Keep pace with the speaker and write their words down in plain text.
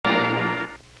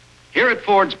Here at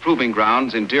Ford's Proving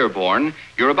Grounds in Dearborn,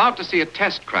 you're about to see a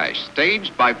test crash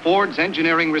staged by Ford's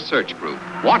Engineering Research Group.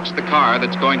 Watch the car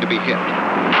that's going to be hit.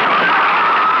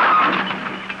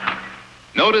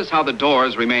 Notice how the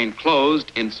doors remain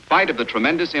closed in spite of the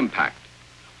tremendous impact.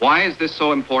 Why is this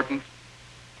so important?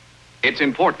 It's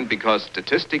important because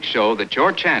statistics show that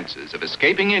your chances of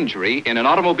escaping injury in an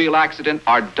automobile accident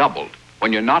are doubled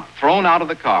when you're not thrown out of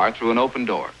the car through an open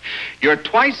door. You're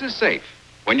twice as safe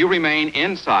when you remain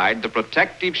inside the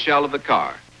protective shell of the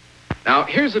car. Now,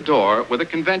 here's a door with a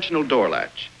conventional door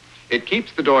latch. It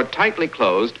keeps the door tightly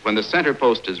closed when the center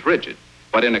post is rigid,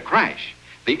 but in a crash,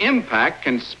 the impact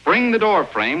can spring the door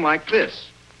frame like this,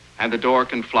 and the door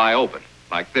can fly open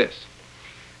like this.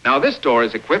 Now, this door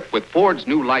is equipped with Ford's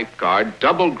new Lifeguard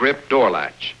double grip door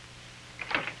latch.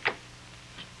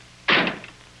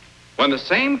 When the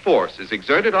same force is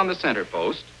exerted on the center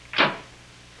post,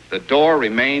 the door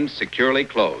remains securely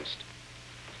closed.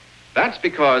 That's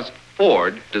because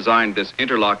Ford designed this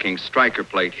interlocking striker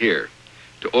plate here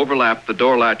to overlap the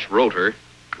door latch rotor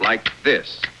like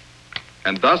this,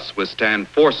 and thus withstand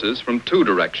forces from two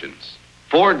directions.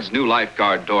 Ford's new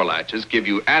Lifeguard door latches give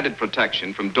you added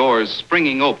protection from doors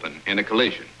springing open in a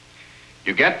collision.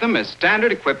 You get them as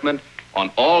standard equipment on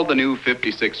all the new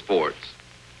 56 Fords.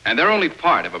 And they're only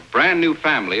part of a brand new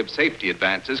family of safety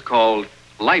advances called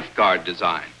Lifeguard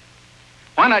design.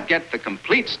 Why not get the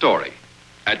complete story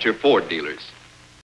at your Ford dealers?